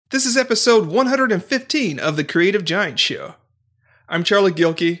This is episode 115 of the Creative Giant Show. I'm Charlie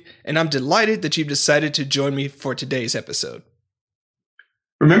Gilkey, and I'm delighted that you've decided to join me for today's episode.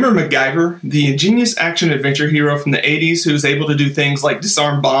 Remember MacGyver, the ingenious action-adventure hero from the 80s who was able to do things like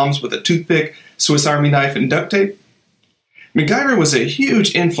disarm bombs with a toothpick, Swiss Army knife, and duct tape? MacGyver was a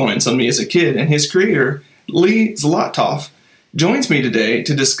huge influence on me as a kid, and his creator, Lee Zlotoff, joins me today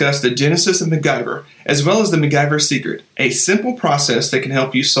to discuss the genesis of MacGyver, as well as the MacGyver secret, a simple process that can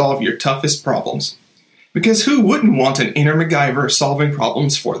help you solve your toughest problems. Because who wouldn't want an inner MacGyver solving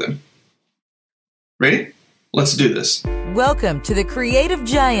problems for them? Ready? Let's do this. Welcome to the Creative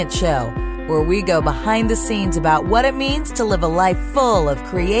Giant Show, where we go behind the scenes about what it means to live a life full of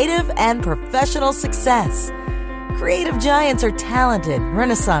creative and professional success. Creative giants are talented,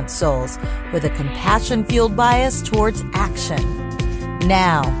 Renaissance souls with a compassion-fueled bias towards action.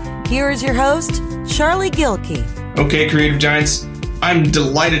 Now, here is your host, Charlie Gilkey. Okay, Creative Giants, I'm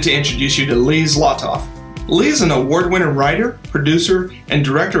delighted to introduce you to Lee Zlotoff. Lee is an award-winning writer, producer, and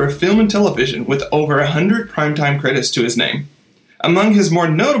director of film and television with over 100 primetime credits to his name. Among his more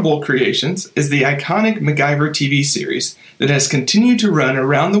notable creations is the iconic MacGyver TV series that has continued to run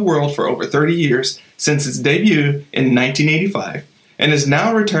around the world for over 30 years since its debut in 1985, and is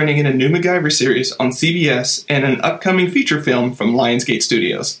now returning in a new MacGyver series on CBS and an upcoming feature film from Lionsgate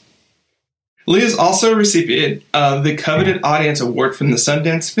Studios. Lee is also a recipient of the coveted Audience Award from the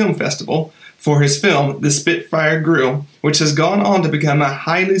Sundance Film Festival for his film The Spitfire Grill, which has gone on to become a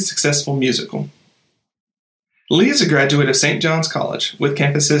highly successful musical. Lee is a graduate of St. John's College with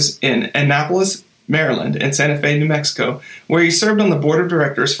campuses in Annapolis, Maryland, and Santa Fe, New Mexico, where he served on the board of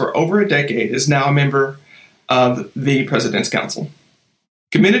directors for over a decade, is now a member of the President's Council.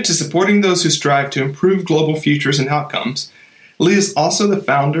 Committed to supporting those who strive to improve global futures and outcomes, Lee is also the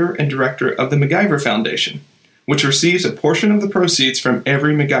founder and director of the MacGyver Foundation, which receives a portion of the proceeds from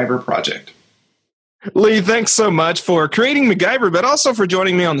every MacGyver project. Lee, thanks so much for creating MacGyver, but also for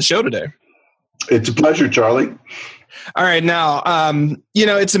joining me on the show today. It's a pleasure, Charlie. All right. Now,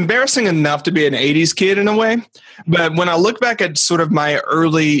 it's embarrassing enough to be an 80s kid in a way, but when I look back at sort of my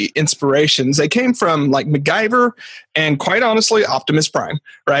early inspirations, they came from like MacGyver and quite honestly, Optimus Prime,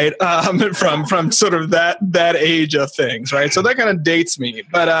 right? From sort of that age of things, right? So that kind of dates me.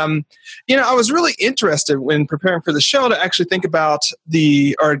 But, I was really interested when preparing for the show to actually think about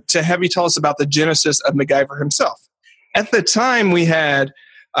to have you tell us about the genesis of MacGyver himself. At the time, we had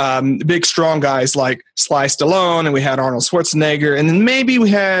big strong guys like Sly Stallone, and we had Arnold Schwarzenegger, and then maybe we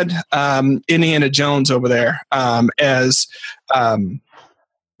had Indiana Jones over there as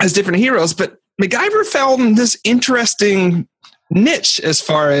different heroes. But MacGyver found this interesting niche as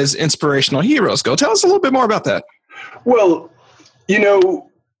far as inspirational heroes go. Tell us a little bit more about that. Well,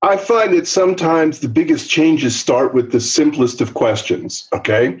 I find that sometimes the biggest changes start with the simplest of questions,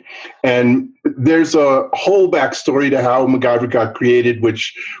 okay? And there's a whole backstory to how MacGyver got created,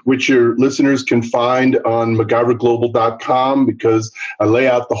 which your listeners can find on MacGyverGlobal.com, because I lay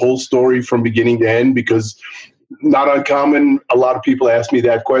out the whole story from beginning to end, because not uncommon, a lot of people ask me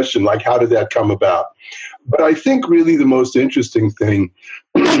that question, like, how did that come about? But I think really the most interesting thing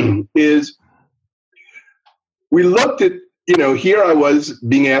is we looked at, here I was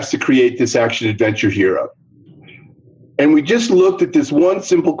being asked to create this action-adventure hero. And we just looked at this one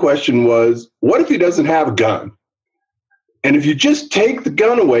simple question was, what if he doesn't have a gun? And if you just take the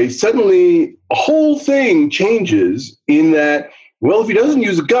gun away, suddenly a whole thing changes in that, well, if he doesn't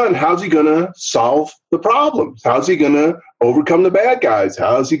use a gun, how's he going to solve the problems? How's he going to overcome the bad guys?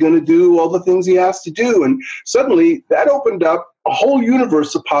 How's he going to do all the things he has to do? And suddenly that opened up a whole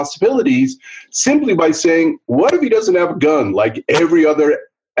universe of possibilities simply by saying, what if he doesn't have a gun like every other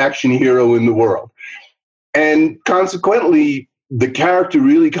action hero in the world? And consequently, the character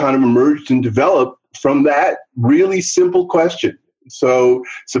really kind of emerged and developed from that really simple question. So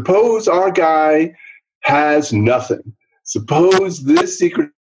suppose our guy has nothing. Suppose this secret,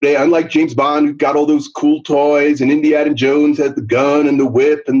 unlike James Bond, who got all those cool toys, and Indiana Jones had the gun and the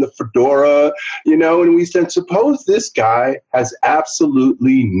whip and the fedora, and we said, suppose this guy has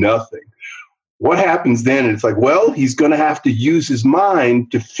absolutely nothing. What happens then? And it's like, well, he's going to have to use his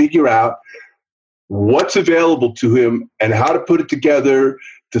mind to figure out what's available to him and how to put it together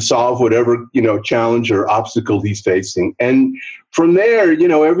to solve whatever, challenge or obstacle he's facing. And from there,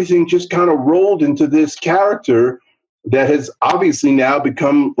 everything just kind of rolled into this character that has obviously now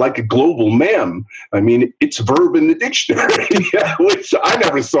become like a global meme. I mean, it's verb in the dictionary, which I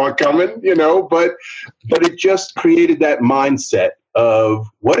never saw coming, but it just created that mindset of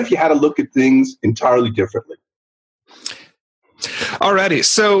what if you had to look at things entirely differently? Alrighty.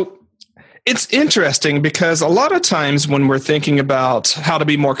 So It's interesting because a lot of times when we're thinking about how to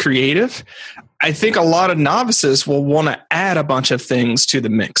be more creative, I think a lot of novices will want to add a bunch of things to the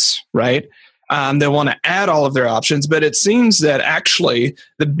mix, right? They want to add all of their options, but it seems that actually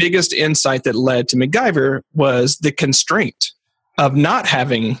the biggest insight that led to MacGyver was the constraint of not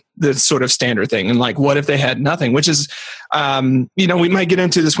having this sort of standard thing. And like, what if they had nothing? Which is, we might get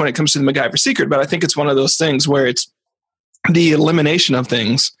into this when it comes to the MacGyver secret, but I think it's one of those things where it's the elimination of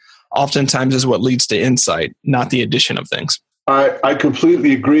things oftentimes is what leads to insight, not the addition of things. I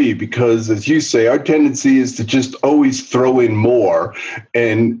completely agree, because as you say, our tendency is to just always throw in more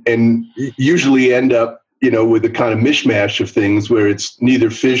and usually end up, with a kind of mishmash of things where it's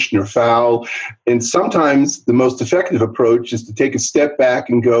neither fish nor fowl. And sometimes the most effective approach is to take a step back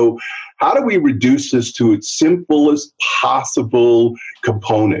and go, how do we reduce this to its simplest possible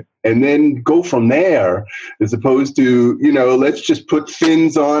component? And then go from there, as opposed to, let's just put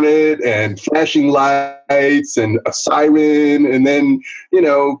fins on it and flashing lights and a siren. And then,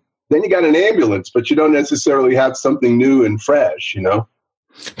 then you got an ambulance, but you don't necessarily have something new and fresh,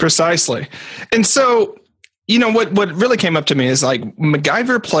 Precisely. And so, what really came up to me is like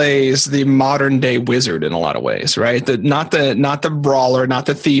MacGyver plays the modern day wizard in a lot of ways, right? Not the brawler, not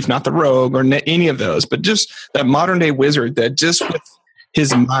the thief, not the rogue, or any of those, but just that modern day wizard that just with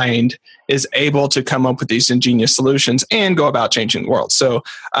his mind is able to come up with these ingenious solutions and go about changing the world. So,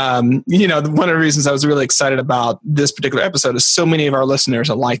 one of the reasons I was really excited about this particular episode is so many of our listeners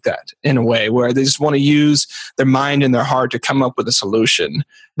are like that in a way, where they just want to use their mind and their heart to come up with a solution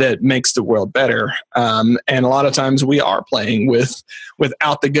that makes the world better. And a lot of times we are playing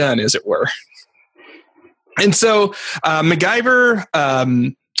without the gun, as it were. And so MacGyver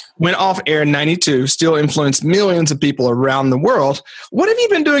went off air in 92, still influenced millions of people around the world. What have you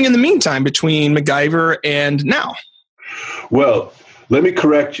been doing in the meantime between MacGyver and now? Well, let me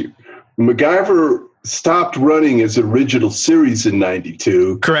correct you. MacGyver stopped running as original series in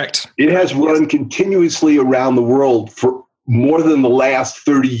 92. Correct. It has run continuously around the world for more than the last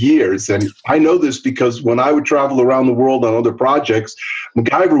 30 years. And I know this because when I would travel around the world on other projects,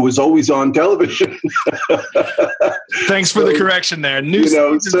 MacGyver was always on television. Thanks for the correction there. They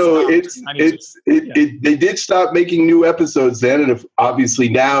did stop making new episodes then, and obviously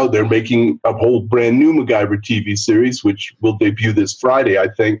now they're making a whole brand new MacGyver TV series, which will debut this Friday, I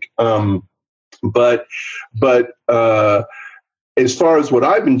think. But as far as what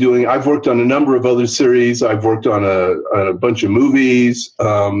I've been doing, I've worked on a number of other series. I've worked on a bunch of movies.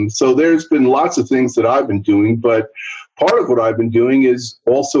 So there's been lots of things that I've been doing. But part of what I've been doing is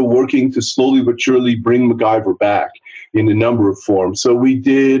also working to slowly but surely bring MacGyver back in a number of forms. So we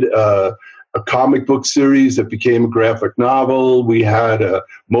did a comic book series that became a graphic novel. We had a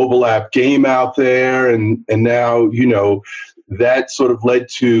mobile app game out there. And now, that sort of led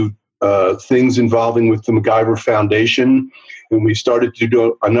to things involving with the MacGyver Foundation. And we started to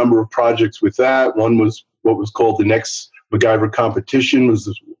do a number of projects with that. One was what was called the Next MacGyver Competition, was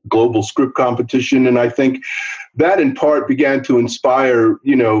this global script competition. And I think that in part began to inspire,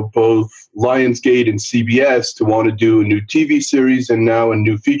 both Lionsgate and CBS to want to do a new TV series and now a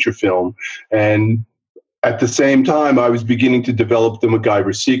new feature film. And at the same time, I was beginning to develop the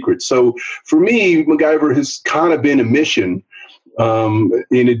MacGyver secret. So for me, MacGyver has kind of been a mission,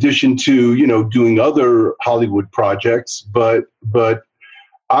 in addition to, doing other Hollywood projects. But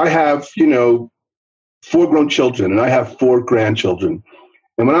I have, 4 grown children and I have 4 grandchildren.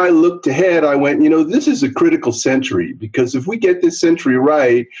 And when I looked ahead, I went, this is a critical century, because if we get this century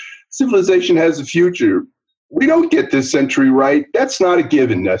right, civilization has a future. We don't get this century right, that's not a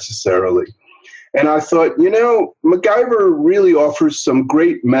given necessarily. And I thought, MacGyver really offers some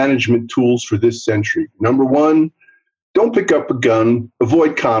great management tools for this century. Number one, don't pick up a gun,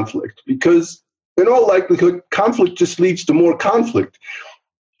 avoid conflict, because in all likelihood, conflict just leads to more conflict.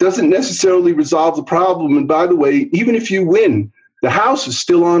 Doesn't necessarily resolve the problem. And by the way, even if you win, the house is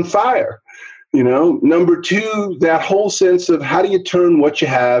still on fire. Number two, that whole sense of how do you turn what you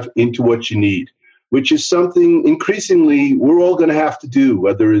have into what you need, which is something increasingly we're all going to have to do,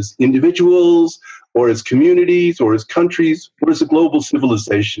 whether as individuals or as communities or as countries or as a global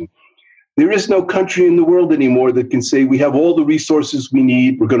civilization. There is no country in the world anymore that can say we have all the resources we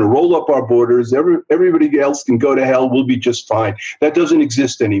need. We're going to roll up our borders. Everybody else can go to hell. We'll be just fine. That doesn't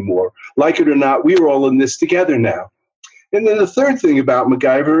exist anymore. Like it or not, we are all in this together now. And then the third thing about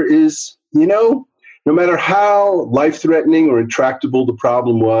MacGyver is, no matter how life-threatening or intractable the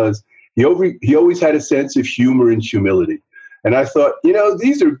problem was, he always had a sense of humor and humility. And I thought,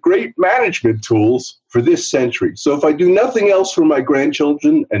 these are great management tools for this century. So if I do nothing else for my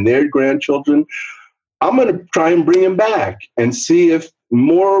grandchildren and their grandchildren, I'm going to try and bring them back and see if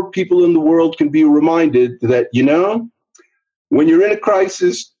more people in the world can be reminded that, when you're in a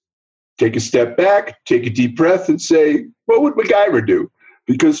crisis, take a step back, take a deep breath and say, what would MacGyver do?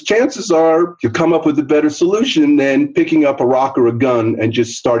 Because chances are you'll come up with a better solution than picking up a rock or a gun and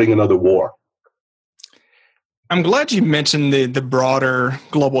just starting another war. I'm glad you mentioned the broader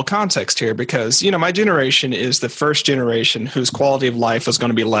global context here because, my generation is the first generation whose quality of life is going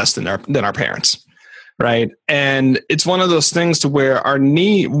to be less than our parents, right? And it's one of those things to where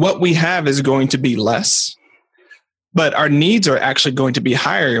what we have is going to be less, but our needs are actually going to be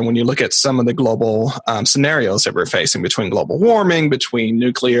higher when you look at some of the global scenarios that we're facing between global warming, between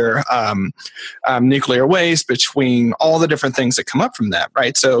nuclear waste, between all the different things that come up from that,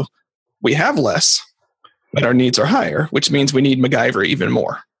 right? So we have less, but our needs are higher, which means we need MacGyver even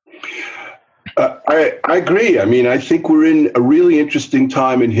more. I agree. I mean, I think we're in a really interesting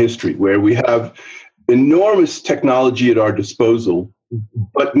time in history where we have enormous technology at our disposal,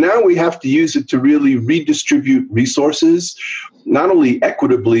 but now we have to use it to really redistribute resources, not only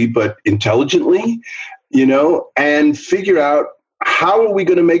equitably, but intelligently, and figure out how are we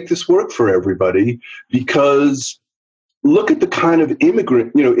going to make this work for everybody? Because look at the kind of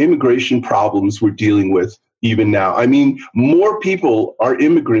immigration problems we're dealing with even now. I mean, more people are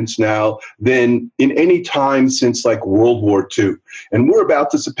immigrants now than in any time since like World War II. And we're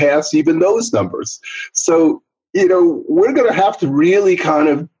about to surpass even those numbers. So, we're going to have to really kind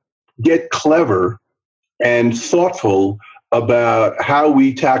of get clever and thoughtful about how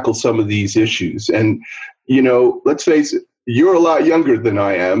we tackle some of these issues. And, let's face it, you're a lot younger than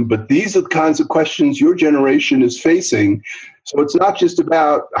I am, but these are the kinds of questions your generation is facing. So it's not just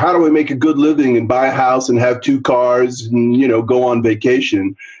about how do I make a good living and buy a house and have 2 cars and, go on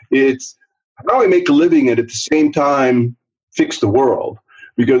vacation. It's how do I make a living and at the same time fix the world?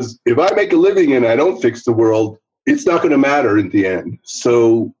 Because if I make a living and I don't fix the world, it's not going to matter in the end.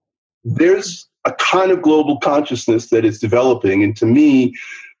 So there's a kind of global consciousness that is developing. And to me,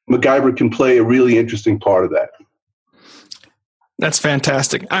 MacGyver can play a really interesting part of that. That's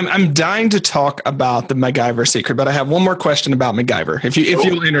fantastic. I'm dying to talk about the MacGyver secret, but I have one more question about MacGyver, if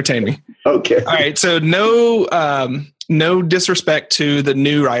you'll entertain me. Okay. All right. So no disrespect to the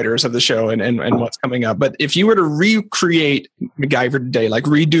new writers of the show and what's coming up, but if you were to recreate MacGyver today, like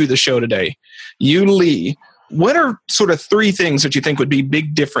redo the show today, Lee, what are sort of 3 things that you think would be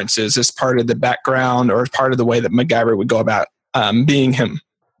big differences as part of the background or as part of the way that MacGyver would go about being him?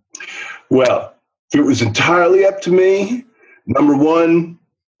 Well, if it was entirely up to me, number 1,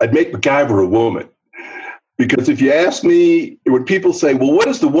 I'd make MacGyver a woman. Because if you ask me, when people say, well, what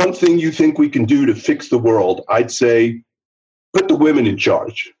is the one thing you think we can do to fix the world? I'd say, put the women in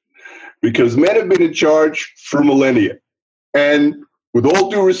charge. Because men have been in charge for millennia. And with all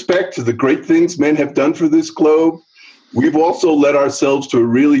due respect to the great things men have done for this globe, we've also led ourselves to a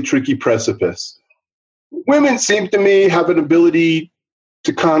really tricky precipice. Women seem to me have an ability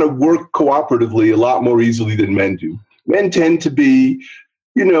to kind of work cooperatively a lot more easily than men do. Men tend to be,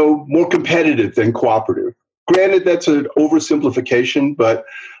 more competitive than cooperative. Granted, that's an oversimplification, but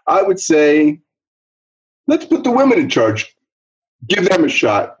I would say, let's put the women in charge. Give them a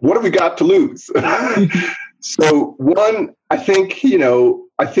shot. What have we got to lose? So, 1, I think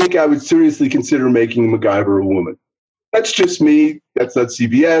I would seriously consider making MacGyver a woman. That's just me. That's not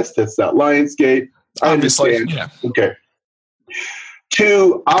CBS. That's not Lionsgate. I understand. Yeah. Okay.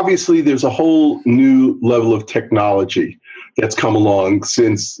 2, obviously, there's a whole new level of technology that's come along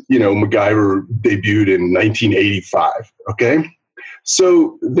since, MacGyver debuted in 1985, okay?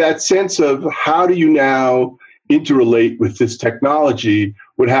 So that sense of how do you now interrelate with this technology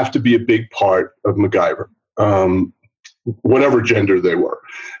would have to be a big part of MacGyver, whatever gender they were,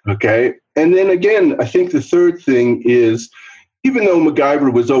 okay? And then again, I think the 3rd thing is, even though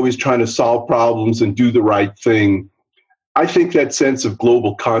MacGyver was always trying to solve problems and do the right thing, I think that sense of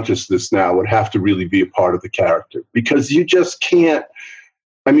global consciousness now would have to really be a part of the character, because you just can't,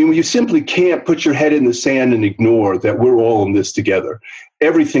 you simply can't put your head in the sand and ignore that we're all in this together.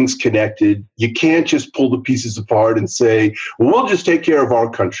 Everything's connected. You can't just pull the pieces apart and say, well, we'll just take care of our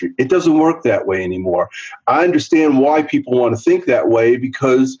country. It doesn't work that way anymore. I understand why people want to think that way,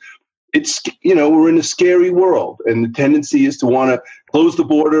 because it's, we're in a scary world, and the tendency is to want to close the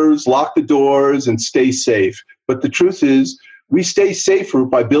borders, lock the doors, and stay safe. But the truth is, we stay safer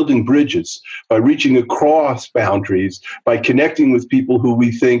by building bridges, by reaching across boundaries, by connecting with people who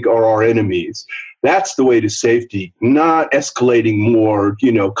we think are our enemies. That's the way to safety, not escalating more,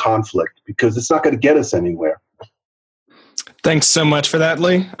 conflict, because it's not going to get us anywhere. Thanks so much for that,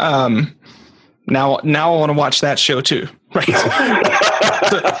 Lee. Now I want to watch that show too. Right.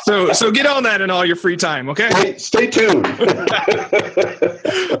 So get on that in all your free time, okay? Hey, stay tuned.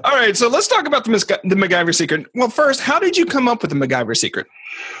 All right, so let's talk about the MacGyver secret. Well, first, how did you come up with the MacGyver secret?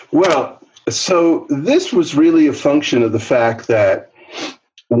 Well, so this was really a function of the fact that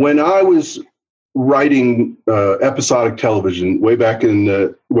when I was writing episodic television way back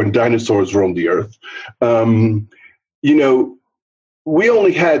in when dinosaurs roamed the earth, we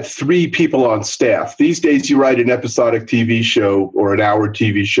only had 3 people on staff. These days, you write an episodic TV show or an hour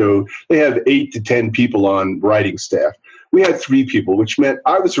TV show, they have 8 to 10 people on writing staff. We had 3 people, which meant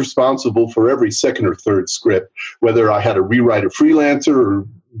I was responsible for every second or third script, whether I had to rewrite a freelancer or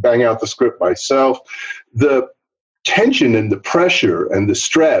bang out the script myself. The tension and the pressure and the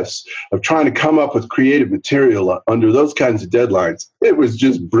stress of trying to come up with creative material under those kinds of deadlines, it was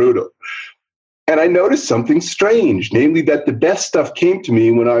just brutal. And I noticed something strange, namely that the best stuff came to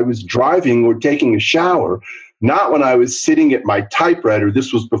me when I was driving or taking a shower, not when I was sitting at my typewriter.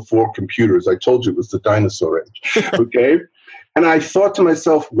 This was before computers. I told you it was the dinosaur age, okay? And I thought to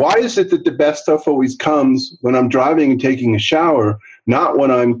myself, why is it that the best stuff always comes when I'm driving and taking a shower, not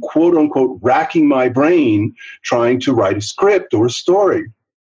when I'm, quote unquote, racking my brain trying to write a script or a story?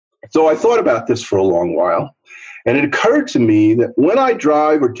 So I thought about this for a long while. And it occurred to me that when I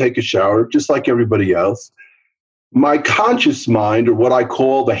drive or take a shower, just like everybody else, my conscious mind, or what I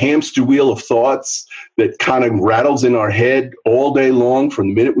call the hamster wheel of thoughts that kind of rattles in our head all day long from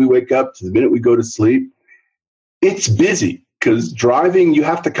the minute we wake up to the minute we go to sleep, it's busy. Because driving, you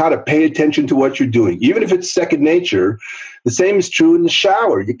have to kind of pay attention to what you're doing. Even if it's second nature, the same is true in the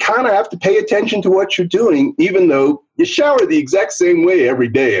shower. You kind of have to pay attention to what you're doing, even though you shower the exact same way every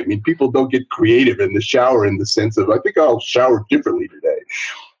day. I mean, people don't get creative in the shower in the sense of, I think I'll shower differently today.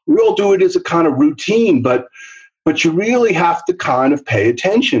 We all do it as a kind of routine, but you really have to kind of pay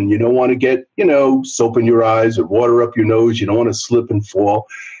attention. You don't want to get, soap in your eyes or water up your nose. You don't want to slip and fall.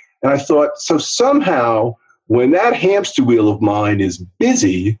 And I thought, so somehow, when that hamster wheel of mine is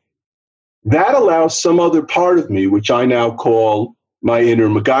busy, that allows some other part of me, which I now call my inner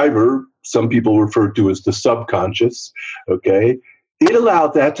MacGyver, some people refer to as the subconscious, okay? It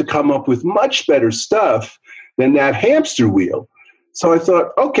allowed that to come up with much better stuff than that hamster wheel. So I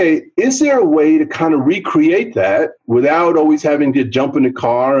thought, okay, is there a way to kind of recreate that without always having to jump in a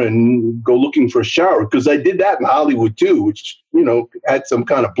car and go looking for a shower? Because I did that in Hollywood too, which, had some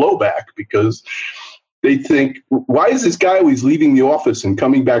kind of blowback because they think, why is this guy always leaving the office and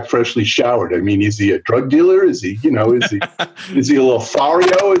coming back freshly showered? I mean, is he a drug dealer? Is he, is he a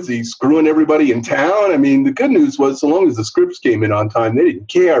Lothario? Is he screwing everybody in town? I mean, the good news was, so long as the scripts came in on time, they didn't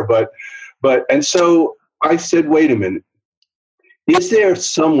care. And so I said, wait a minute, is there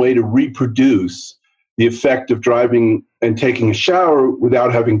some way to reproduce the effect of driving and taking a shower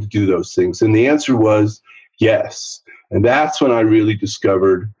without having to do those things? And the answer was yes. And that's when I really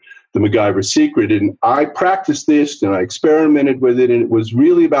discovered the MacGyver secret. And I practiced this and I experimented with it. And it was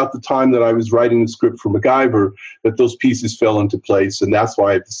really about the time that I was writing the script for MacGyver that those pieces fell into place. And that's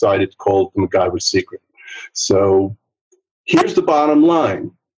why I decided to call it the MacGyver secret. So here's the bottom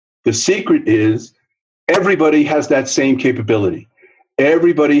line. The secret is everybody has that same capability.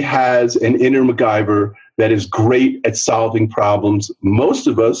 Everybody has an inner MacGyver that is great at solving problems. Most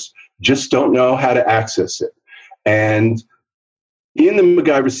of us just don't know how to access it. And in the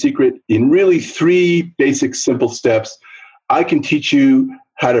MacGyver secret, in really 3 basic simple steps, I can teach you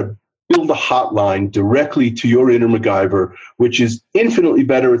how to build a hotline directly to your inner MacGyver, which is infinitely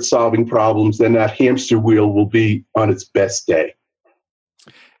better at solving problems than that hamster wheel will be on its best day.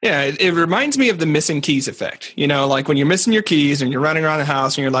 Yeah, it reminds me of the missing keys effect. Like when you're missing your keys and you're running around the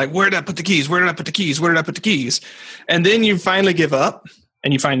house and you're like, where did I put the keys? Where did I put the keys? Where did I put the keys? And then you finally give up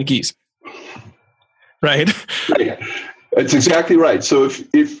and you find the keys. Right? That's exactly right. So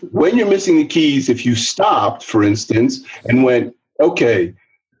if when you're missing the keys, if you stopped, for instance, and went, okay,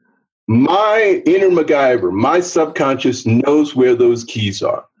 my inner MacGyver, my subconscious knows where those keys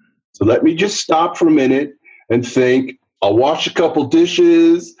are. So let me just stop for a minute and think, I'll wash a couple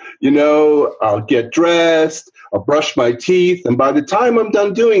dishes, I'll get dressed, I'll brush my teeth. And by the time I'm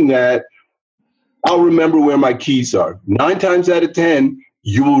done doing that, I'll remember where my keys are. 9 times out of 10,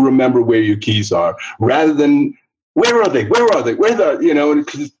 you will remember where your keys are rather than, where are they? Where are they?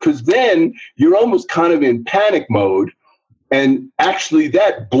 Because then you're almost kind of in panic mode. And actually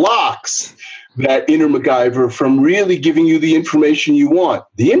that blocks that inner MacGyver from really giving you the information you want.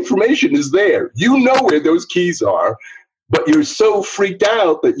 The information is there. You know where those keys are, but you're so freaked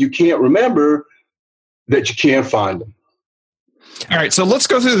out that you can't remember that you can't find them. All right, so let's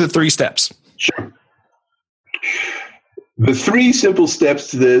go through the 3 steps. Sure. The 3 simple steps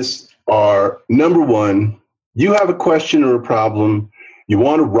to this are, number 1, you have a question or a problem, you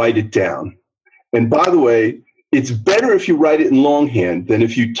want to write it down. And by the way, it's better if you write it in longhand than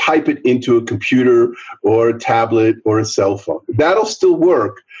if you type it into a computer or a tablet or a cell phone. That'll still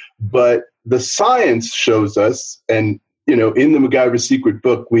work, but the science shows us, and in the MacGyver Secret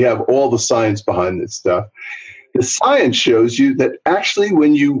book, we have all the science behind this stuff. The science shows you that actually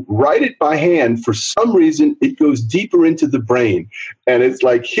when you write it by hand, for some reason, it goes deeper into the brain, and it's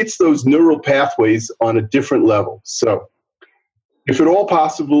like hits those neural pathways on a different level. So if at all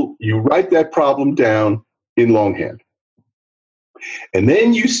possible, you write that problem down in longhand. And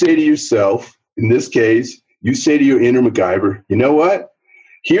then you say to yourself, in this case, you say to your inner MacGyver, you know what?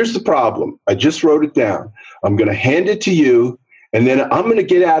 Here's the problem. I just wrote it down. I'm going to hand it to you, and then I'm going to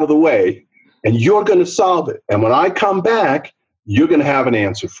get out of the way, and you're going to solve it. And when I come back, you're going to have an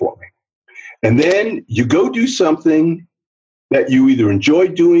answer for me. And then you go do something that you either enjoy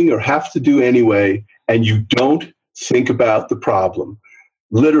doing or have to do anyway, and you don't think about the problem.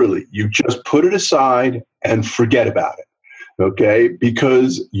 Literally, you just put it aside and forget about it, okay?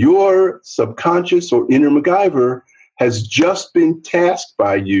 Because your subconscious or inner MacGyver has just been tasked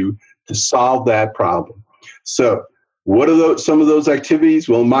by you to solve that problem. So what are some of those activities?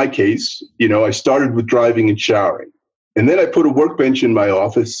 Well, in my case, I started with driving and showering. And then I put a workbench in my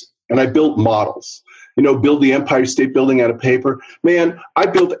office and I built models. Build the Empire State Building out of paper. Man, I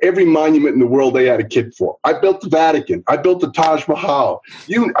built every monument in the world they had a kit for. I built the Vatican. I built the Taj Mahal.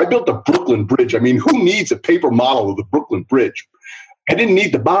 I built the Brooklyn Bridge. I mean, who needs a paper model of the Brooklyn Bridge? I didn't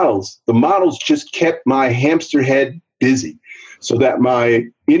need the models. The models just kept my hamster head busy so that my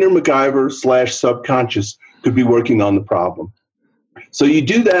inner MacGyver / subconscious could be working on the problem. So you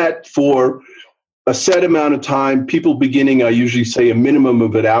do that for a set amount of time. People beginning, I usually say a minimum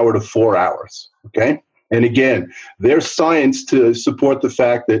of an hour to 4 hours, okay? And again, there's science to support the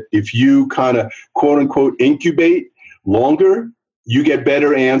fact that if you kind of quote unquote incubate longer, you get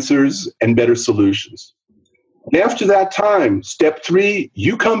better answers and better solutions. And after that time, step 3,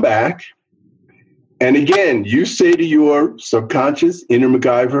 you come back. And again, you say to your subconscious, inner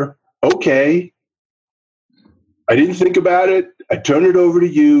MacGyver, okay, I didn't think about it. I turn it over to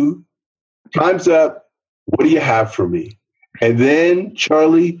you. Time's up. What do you have for me? And then,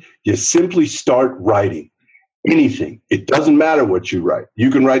 Charlie, you simply start writing anything. It doesn't matter what you write. You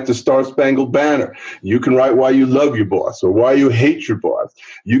can write the Star Spangled Banner. You can write why you love your boss or why you hate your boss.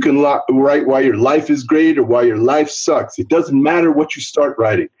 You can write why your life is great or why your life sucks. It doesn't matter what you start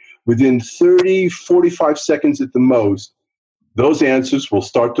writing. Within 30, 45 seconds at the most, those answers will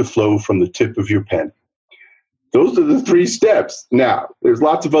start to flow from the tip of your pen. Those are the 3 steps. Now, there's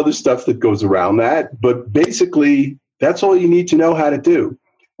lots of other stuff that goes around that, but basically, that's all you need to know how to do.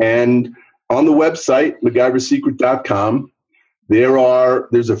 And on the website, MacGyverSecret.com,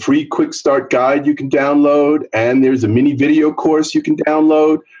 there's a free quick start guide you can download, and there's a mini video course you can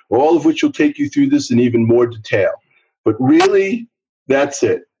download, all of which will take you through this in even more detail. But really, that's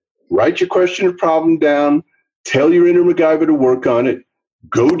it. Write your question or problem down, tell your inner MacGyver to work on it,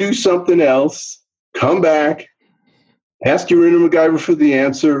 go do something else, come back, ask your inner MacGyver for the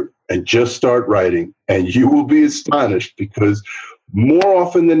answer, and just start writing. And you will be astonished because more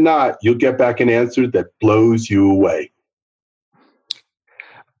often than not, you'll get back an answer that blows you away.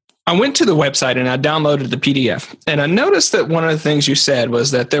 I went to the website and I downloaded the PDF, and I noticed that one of the things you said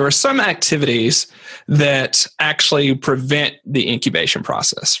was that there were some activities that actually prevent the incubation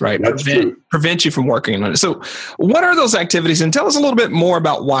process, right? Prevent you from working on it. So what are those activities? And tell us a little bit more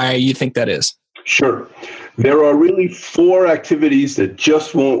about why you think that is. Sure. There are really 4 activities that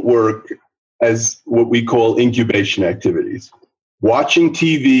just won't work as what we call incubation activities. Watching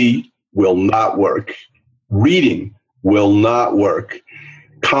TV will not work. Reading will not work.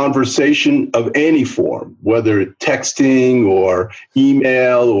 Conversation of any form, whether texting or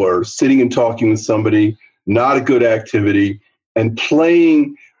email or sitting and talking with somebody, not a good activity. And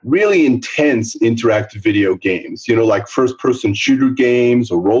playing really intense interactive video games, like first-person shooter games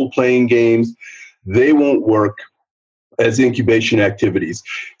or role-playing games, they won't work as incubation activities.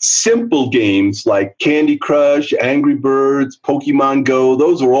 Simple games like Candy Crush, Angry Birds, Pokemon Go,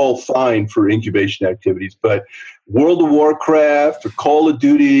 those are all fine for incubation activities, but World of Warcraft or Call of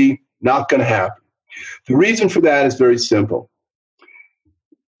Duty, not going to happen. The reason for that is very simple.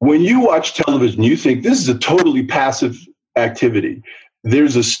 When you watch television, you think this is a totally passive activity.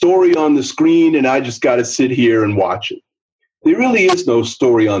 There's a story on the screen and I just got to sit here and watch it. There really is no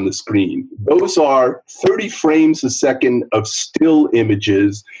story on the screen. Those are 30 frames a second of still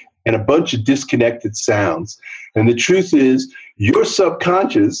images and a bunch of disconnected sounds. And the truth is, your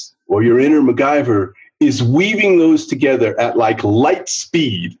subconscious or your inner MacGyver is weaving those together at like light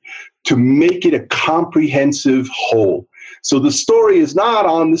speed to make it a comprehensive whole. So the story is not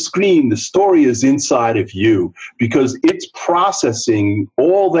on the screen. The story is inside of you because it's processing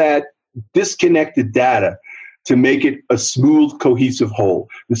all that disconnected data to make it a smooth, cohesive whole.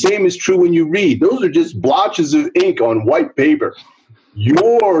 The same is true when you read. Those are just blotches of ink on white paper.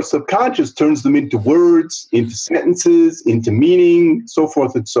 Your subconscious turns them into words, into sentences, into meaning, so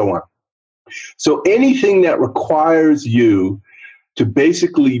forth and so on. So anything that requires you to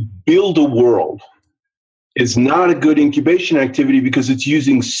basically build a world is not a good incubation activity because it's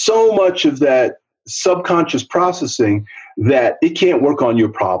using so much of that subconscious processing that it can't work on your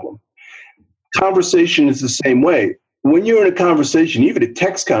problem. Conversation is the same way. When you're in a conversation, even a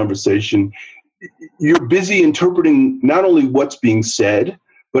text conversation, you're busy interpreting not only what's being said,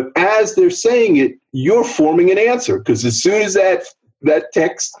 but as they're saying it, you're forming an answer. Because as soon as that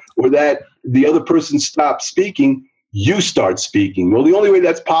text or that the other person stops speaking, you start speaking. Well, the only way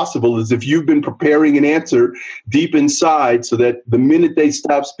that's possible is if you've been preparing an answer deep inside so that the minute they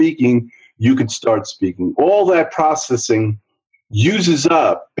stop speaking, you can start speaking. All that processing uses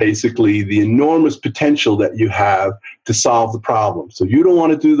up basically the enormous potential that you have to solve the problem. So you don't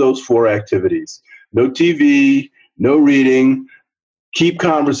want to do those 4 activities. No TV, no reading, keep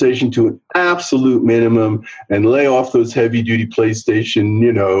conversation to an absolute minimum and lay off those heavy-duty PlayStation,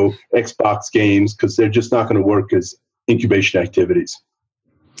 Xbox games because they're just not going to work as incubation activities.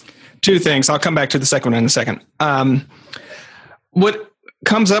 2 things. I'll come back to the second one in a second. What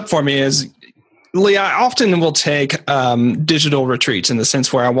comes up for me is, Lee, I often will take digital retreats in the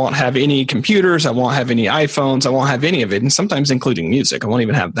sense where I won't have any computers, I won't have any iPhones, I won't have any of it, and sometimes including music. I won't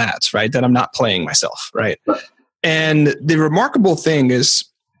even have that, right? That I'm not playing myself, right? And the remarkable thing is,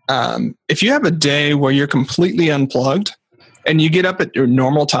 if you have a day where you're completely unplugged and you get up at your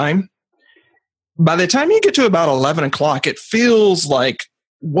normal time, by the time you get to about 11 o'clock, it feels like,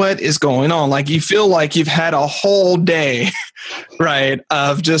 what is going on? Like you feel like you've had a whole day, right,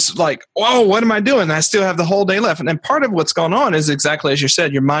 of just like, whoa, what am I doing? I still have the whole day left. And then part of what's going on is exactly as you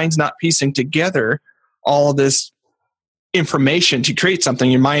said, your mind's not piecing together all this information to create something.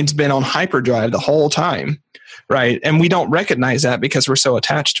 Your mind's been on hyperdrive the whole time, right? And we don't recognize that because we're so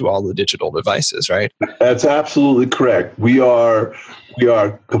attached to all the digital devices, right? That's absolutely correct. We are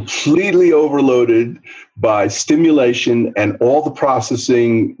completely overloaded by stimulation and all the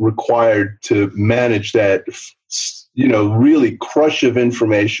processing required to manage that, really crush of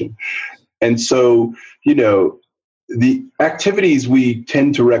information. And so, the activities we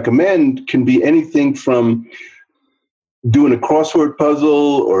tend to recommend can be anything from doing a crossword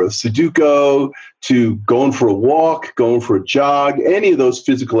puzzle or a Sudoku to going for a walk, going for a jog. Any of those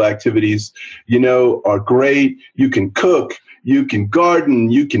physical activities, are great. You can cook, you can garden,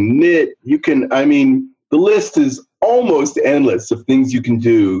 you can knit, the list is almost endless of things you can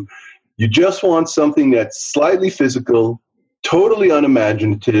do. You just want something that's slightly physical, totally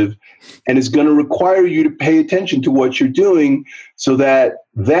unimaginative, and is going to require you to pay attention to what you're doing so that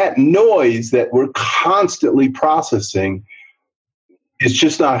that noise that we're constantly processing is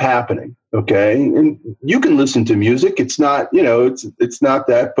just not happening. Okay. And you can listen to music. It's not, it's not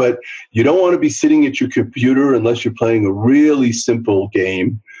that, but you don't want to be sitting at your computer unless you're playing a really simple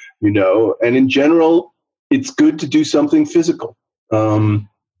game, and in general, it's good to do something physical.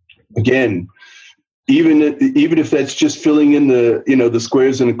 Again, even if that's just filling in the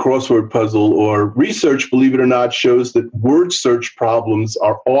squares in a crossword puzzle, or research, believe it or not, shows that word search problems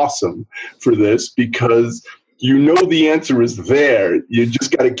are awesome for this because the answer is there. You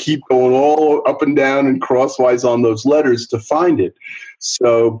just got to keep going all up and down and crosswise on those letters to find it.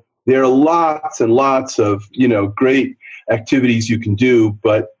 So there are lots and lots of, great activities you can do,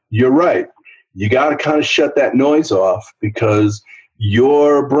 but you're right. You got to kind of shut that noise off because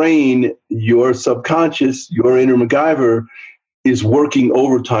your brain, your subconscious, your inner MacGyver is working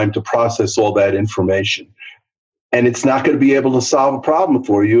overtime to process all that information. And it's not going to be able to solve a problem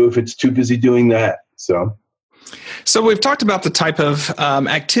for you if it's too busy doing that. So we've talked about the type of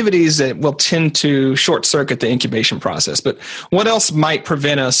activities that will tend to short circuit the incubation process, but what else might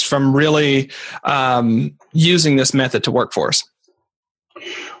prevent us from really using this method to work for us?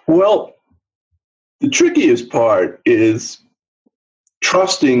 Well, the trickiest part is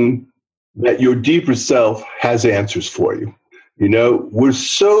trusting that your deeper self has answers for you. We're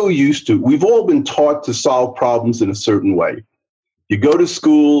so we've all been taught to solve problems in a certain way. You go to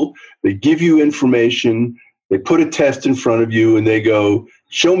school, they give you information, they put a test in front of you, and they go,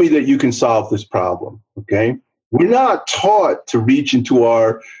 show me that you can solve this problem, okay? We're not taught to reach into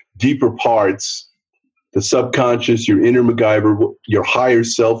our deeper parts, the subconscious, your inner MacGyver, your higher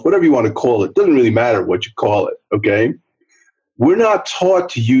self, whatever you want to call it. Doesn't really matter what you call it, okay? We're not taught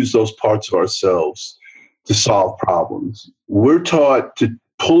to use those parts of ourselves to solve problems. We're taught to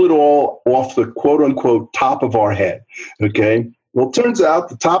pull it all off the quote unquote top of our head. Okay. Well, it turns out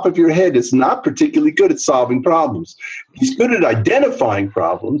the top of your head is not particularly good at solving problems. It's good at identifying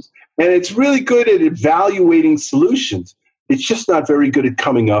problems, and it's really good at evaluating solutions. It's just not very good at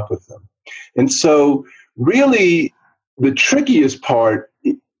coming up with them. And so really the trickiest part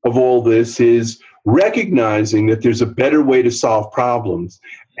of all this is recognizing that there's a better way to solve problems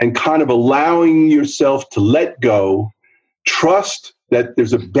and kind of allowing yourself to let go, trust that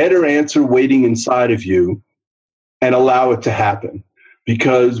there's a better answer waiting inside of you, and allow it to happen.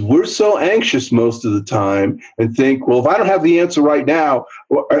 Because we're so anxious most of the time and think, well, if I don't have the answer right now,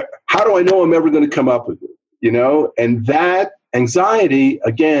 how do I know I'm ever going to come up with it? You know, and that anxiety,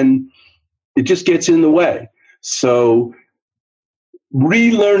 again, it just gets in the way. So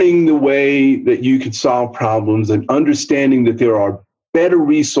relearning the way that you can solve problems and understanding that there are better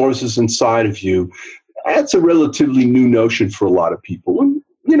resources inside of you, that's a relatively new notion for a lot of people. And,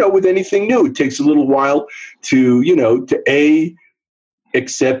 you know, with anything new, it takes a little while to, you know, to A,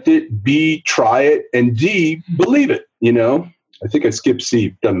 accept it, B, try it, and D, believe it, you know. I think I skipped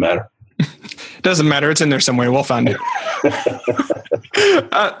C, doesn't matter. Doesn't matter. It's in there somewhere. We'll find it.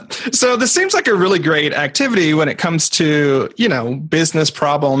 So this seems like a really great activity when it comes to, you know, business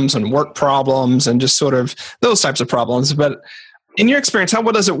problems and work problems and just sort of those types of problems. But in your experience, how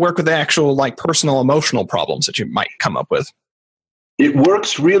well does it work with the actual like personal emotional problems that you might come up with? It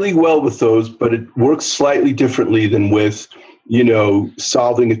works really well with those, but it works slightly differently than with, you know,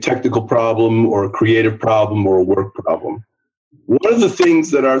 solving a technical problem or a creative problem or a work problem. One of the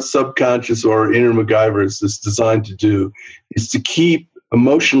things that our subconscious or inner MacGyvers is designed to do is to keep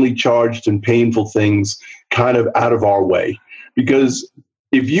emotionally charged and painful things kind of out of our way. Because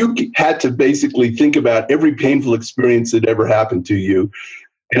if you had to basically think about every painful experience that ever happened to you,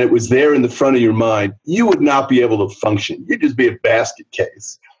 and it was there in the front of your mind, you would not be able to function. You'd just be a basket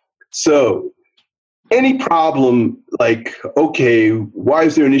case. So any problem like, okay, why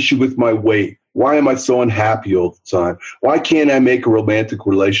is there an issue with my weight? Why am I so unhappy all the time? Why can't I make a romantic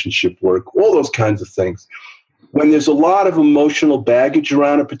relationship work? All those kinds of things. When there's a lot of emotional baggage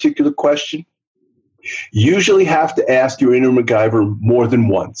around a particular question, you usually have to ask your inner MacGyver more than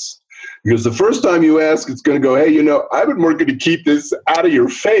once. Because the first time you ask, it's going to go, hey, you know, I've been working to keep this out of your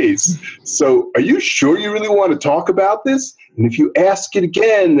face. So are you sure you really want to talk about this? And if you ask it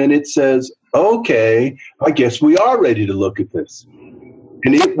again, then it says, okay, I guess we are ready to look at this.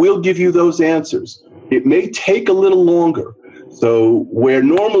 And it will give you those answers. It may take a little longer. So where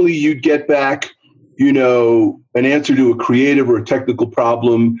normally you'd get back, you know, an answer to a creative or a technical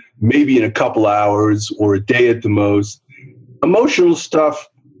problem, maybe in a couple hours or a day at the most, emotional stuff,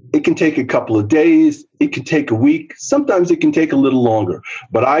 it can take a couple of days, it can take a week, sometimes it can take a little longer.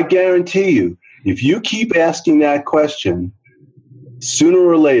 But I guarantee you, if you keep asking that question, sooner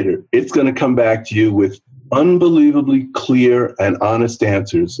or later, it's going to come back to you with unbelievably clear and honest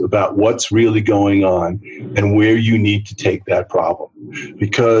answers about what's really going on and where you need to take that problem.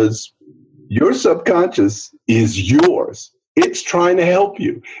 Because your subconscious is yours. It's trying to help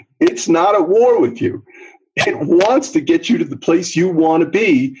you. It's not at war with you. It wants to get you to the place you want to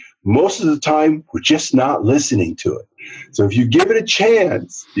be. Most of the time, we're just not listening to it. So if you give it a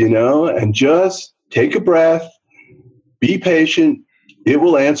chance, you know, and just take a breath, be patient, it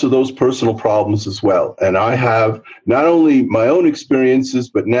will answer those personal problems as well. And I have not only my own experiences,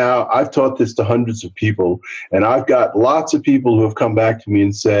 but now I've taught this to hundreds of people. And I've got lots of people who have come back to me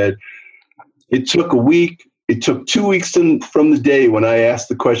and said, it took a week, it took 2 weeks from the day when I asked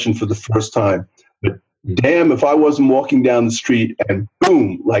the question for the first time. But damn, if I wasn't walking down the street and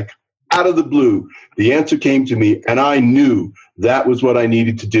boom, like out of the blue, the answer came to me and I knew that was what I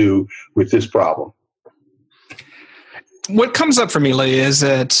needed to do with this problem. What comes up for me, Lee, is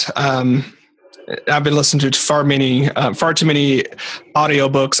that I've been listening to far too many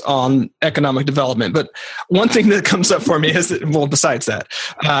audiobooks on economic development. But one thing that comes up for me is that, well, besides that,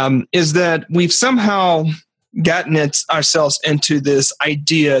 is that we've somehow gotten ourselves into this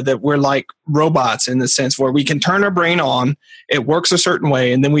idea that we're like robots in the sense where we can turn our brain on, it works a certain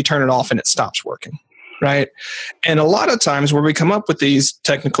way, and then we turn it off and it stops working, right? And a lot of times where we come up with these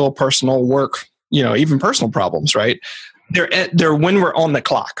technical, personal work, you know, even personal problems, right? They're when we're on the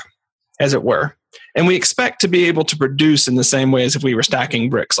clock, as it were. And we expect to be able to produce in the same way as if we were stacking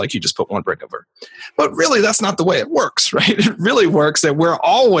bricks, like you just put one brick over. But really, that's not the way it works, right? It really works that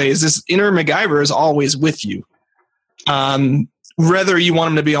this inner MacGyver is always with you, whether you want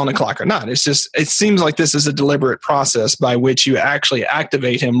him to be on the clock or not. It's just, it seems like this is a deliberate process by which you actually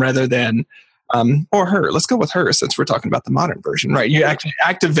activate him rather than or her. Let's go with her since we're talking about the modern version, right? You actually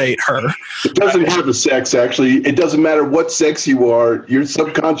activate her. It doesn't have a sex, actually. It doesn't matter what sex you are. Your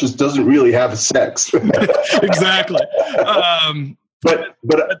subconscious doesn't really have a sex. Exactly.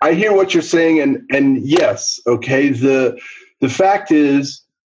 But I hear what you're saying, and yes, okay. The fact is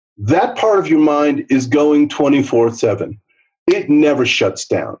that part of your mind is going 24/7. It never shuts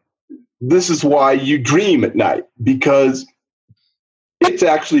down. This is why you dream at night, because it's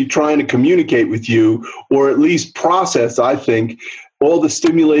actually trying to communicate with you, or at least process, I think, all the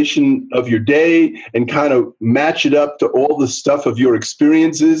stimulation of your day and kind of match it up to all the stuff of your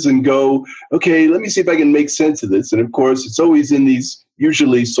experiences and go, okay, let me see if I can make sense of this. And of course, it's always in these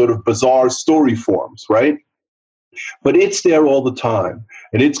usually sort of bizarre story forms, right? But it's there all the time,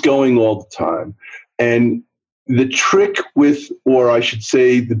 and it's going all the time. And the trick with, or I should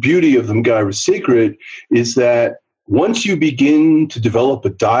say, the beauty of the MacGyver secret is that once you begin to develop a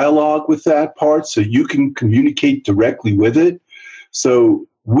dialogue with that part so you can communicate directly with it, so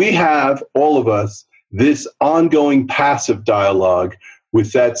we have, all of us, this ongoing passive dialogue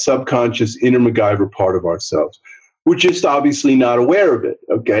with that subconscious inner MacGyver part of ourselves. We're just obviously not aware of it,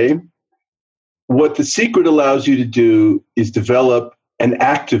 okay? What the secret allows you to do is develop an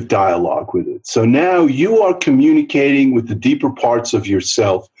active dialogue with it. So now you are communicating with the deeper parts of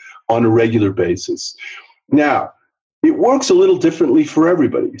yourself on a regular basis. Now, it works a little differently for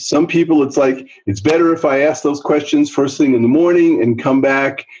everybody. Some people, it's like, it's better if I ask those questions first thing in the morning and come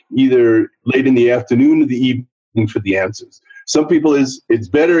back either late in the afternoon or the evening for the answers. Some people, it's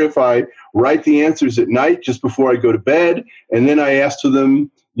better if I write the answers at night just before I go to bed, and then I ask for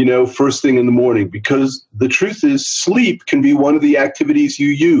them, first thing in the morning, because the truth is sleep can be one of the activities you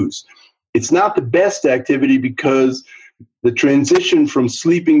use. It's not the best activity because the transition from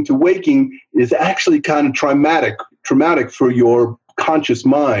sleeping to waking is actually kind of traumatic for your conscious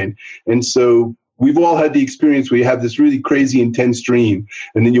mind. And so we've all had the experience where you have this really crazy, intense dream,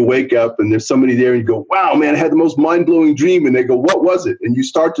 and then you wake up and there's somebody there and you go, wow, man, I had the most mind-blowing dream. And they go, what was it? And you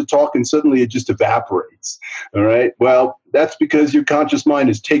start to talk and suddenly it just evaporates. All right. Well, that's because your conscious mind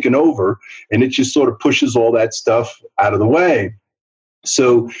is taken over and it just sort of pushes all that stuff out of the way.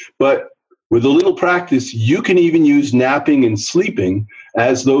 So, but with a little practice, you can even use napping and sleeping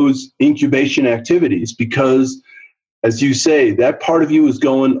as those incubation activities because, as you say, that part of you is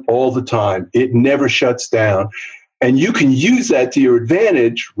going all the time. It never shuts down. And you can use that to your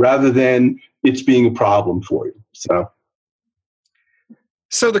advantage rather than it's being a problem for you.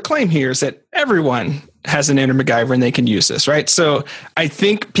 So the claim here is that everyone has an inner MacGyver and they can use this, right? So I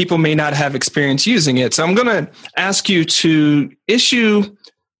think people may not have experience using it. So I'm going to ask you to issue,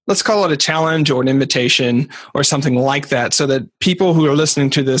 let's call it a challenge or an invitation or something like that so that people who are listening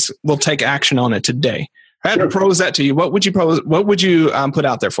to this will take action on it today. I had to propose that to you. What would you put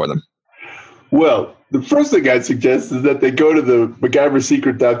out there for them? Well, the first thing I'd suggest is that they go to the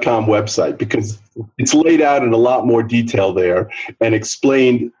MacGyversecret.com website because it's laid out in a lot more detail there and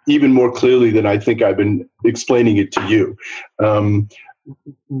explained even more clearly than I think I've been explaining it to you.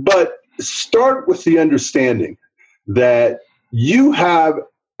 But start with the understanding that you have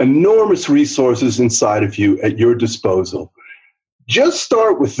enormous resources inside of you at your disposal. Just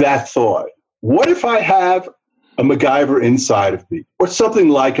start with that thought. What if I have a MacGyver inside of me, or something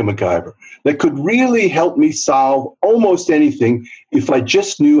like a MacGyver, that could really help me solve almost anything if I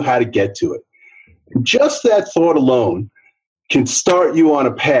just knew how to get to it? Just that thought alone can start you on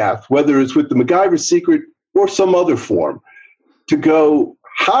a path, whether it's with the MacGyver secret or some other form, to go,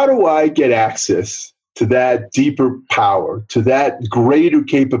 how do I get access to that deeper power, to that greater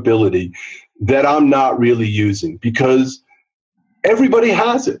capability that I'm not really using? Because everybody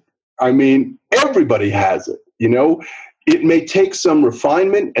has it. I mean, everybody has it. It may take some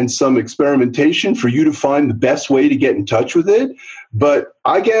refinement and some experimentation for you to find the best way to get in touch with it, but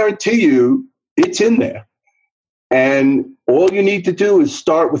I guarantee you it's in there. And all you need to do is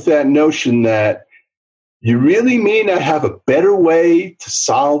start with that notion that you really mean I have a better way to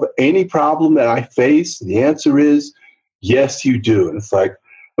solve any problem that I face? And the answer is, yes, you do. And it's like,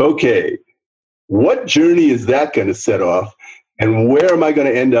 okay, what journey is that going to set off? And where am I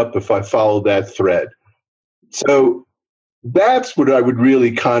going to end up if I follow that thread? So that's what I would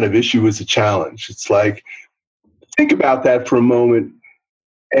really kind of issue as a challenge. It's like, think about that for a moment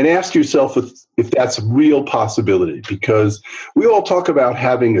and ask yourself if that's a real possibility, because we all talk about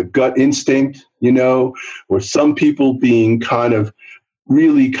having a gut instinct, or some people being kind of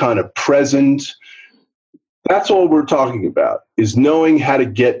really kind of present. That's all we're talking about, is knowing how to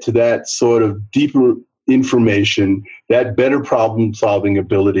get to that sort of deeper information, that better problem-solving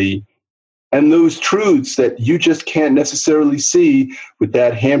ability and those truths that you just can't necessarily see with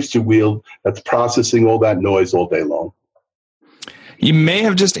that hamster wheel that's processing all that noise all day long. You may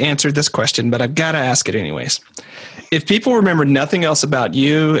have just answered this question, but I've got to ask it anyways. If people remember nothing else about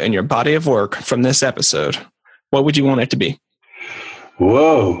you and your body of work from this episode, what would you want it to be?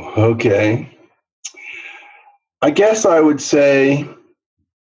 Whoa, okay. I guess I would say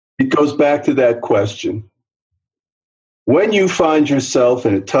it goes back to that question. When you find yourself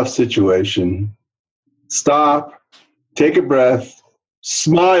in a tough situation, stop, take a breath,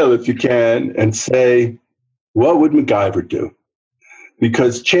 smile if you can, and say, what would MacGyver do?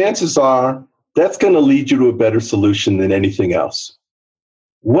 Because chances are that's going to lead you to a better solution than anything else.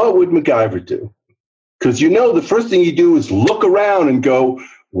 What would MacGyver do? Because the first thing you do is look around and go,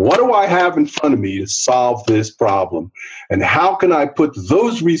 what do I have in front of me to solve this problem? And how can I put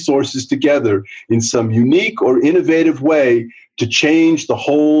those resources together in some unique or innovative way to change the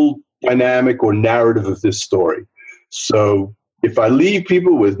whole dynamic or narrative of this story? So if I leave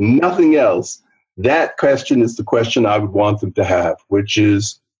people with nothing else, that question is the question I would want them to have, which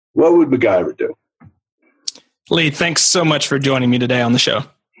is, what would MacGyver do? Lee, thanks so much for joining me today on the show.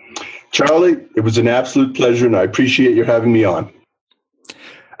 Charlie, it was an absolute pleasure, and I appreciate your having me on.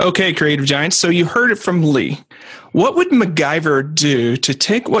 Okay, Creative Giants, so you heard it from Lee. What would MacGyver do to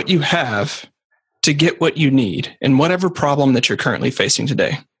take what you have to get what you need in whatever problem that you're currently facing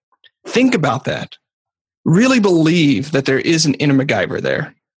today? Think about that. Really believe that there is an inner MacGyver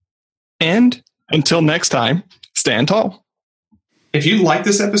there. And until next time, stand tall. If you like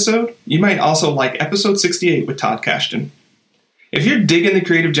this episode, you might also like episode 68 with Todd Cashton. If you're digging the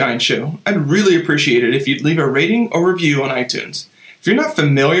Creative Giant Show, I'd really appreciate it if you'd leave a rating or review on iTunes. If you're not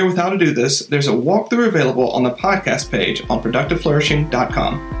familiar with how to do this, there's a walkthrough available on the podcast page on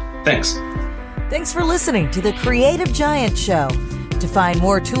productiveflourishing.com. Thanks. Thanks for listening to the Creative Giant Show. To find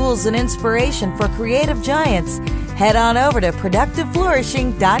more tools and inspiration for creative giants, head on over to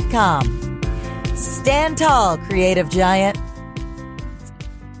productiveflourishing.com. Stand tall, Creative Giant.